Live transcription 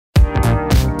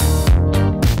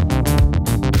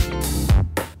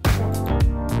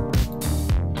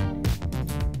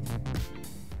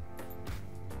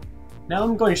Now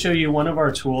I'm going to show you one of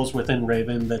our tools within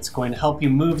Raven that's going to help you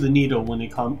move the needle when it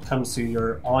comes to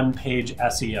your on-page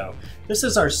SEO. This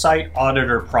is our Site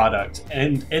Auditor product,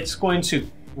 and it's going to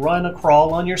run a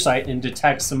crawl on your site and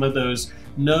detect some of those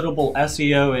notable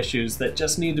SEO issues that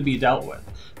just need to be dealt with.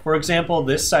 For example,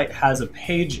 this site has a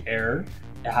page error.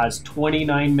 It has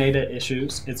 29 meta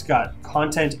issues. It's got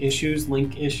content issues,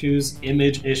 link issues,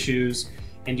 image issues,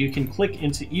 and you can click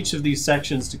into each of these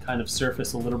sections to kind of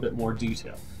surface a little bit more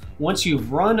detail. Once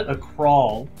you've run a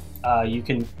crawl, you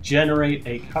can generate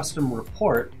a custom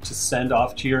report to send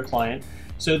off to your client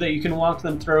so that you can walk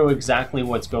them through exactly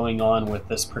what's going on with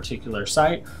this particular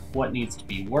site, what needs to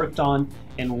be worked on,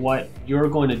 and what you're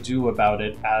going to do about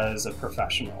it as a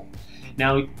professional.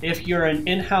 Now, if you're an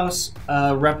in-house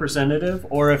representative,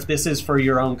 or if this is for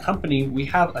your own company, we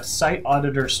have a Site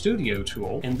Auditor Studio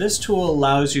tool. And this tool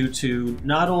allows you to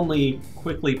not only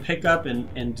quickly pick up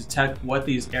and detect what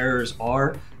these errors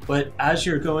are, but as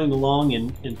you're going along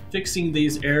and fixing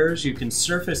these errors, you can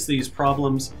surface these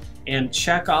problems and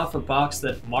check off a box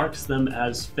that marks them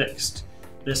as fixed.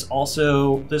 This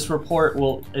report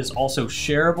is also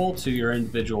shareable to your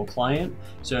individual client.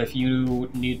 So if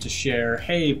you need to share,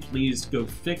 hey, please go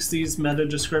fix these meta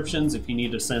descriptions, if you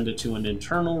need to send it to an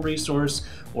internal resource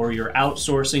or you're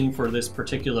outsourcing for this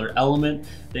particular element,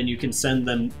 then you can send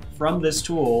them from this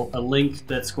tool a link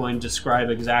that's going to describe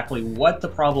exactly what the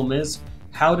problem is,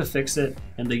 how to fix it,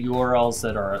 and the URLs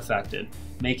that are affected,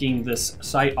 making this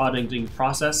site auditing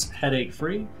process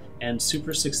headache-free and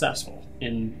super successful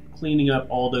in cleaning up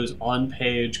all those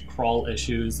on-page crawl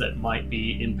issues that might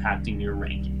be impacting your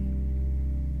ranking.